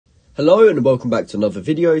Hello and welcome back to another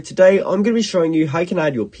video. Today I'm going to be showing you how you can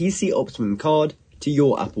add your PC Optimum card to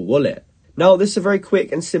your Apple Wallet. Now this is a very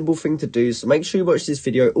quick and simple thing to do, so make sure you watch this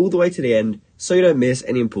video all the way to the end so you don't miss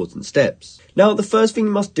any important steps. Now the first thing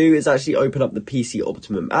you must do is actually open up the PC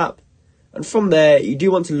Optimum app, and from there you do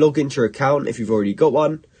want to log into your account if you've already got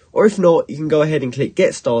one, or if not you can go ahead and click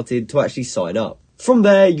get started to actually sign up. From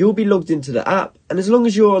there you'll be logged into the app, and as long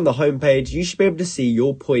as you're on the home page you should be able to see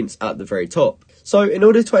your points at the very top. So in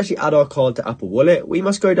order to actually add our card to Apple Wallet, we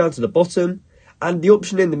must go down to the bottom, and the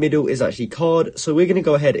option in the middle is actually card, so we're going to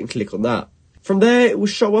go ahead and click on that. From there it will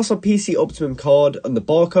show us our PC Optimum card and the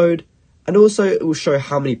barcode, and also it will show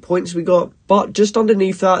how many points we got, but just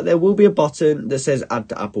underneath that there will be a button that says add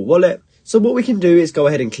to Apple Wallet. So what we can do is go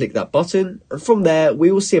ahead and click that button, and from there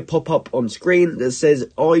we will see a pop-up on screen that says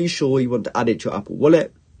are you sure you want to add it to your Apple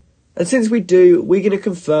Wallet? And since we do, we're going to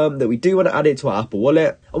confirm that we do want to add it to our Apple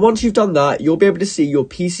Wallet. And once you've done that, you'll be able to see your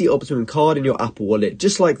PC Optimum card in your Apple Wallet,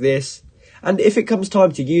 just like this. And if it comes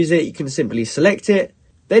time to use it, you can simply select it,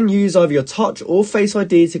 then use either your Touch or Face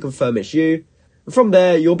ID to confirm it's you. And from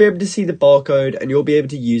there, you'll be able to see the barcode and you'll be able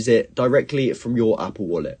to use it directly from your Apple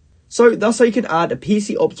Wallet. So that's how you can add a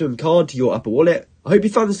PC Optimum card to your Apple Wallet. I hope you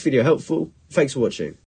found this video helpful. Thanks for watching.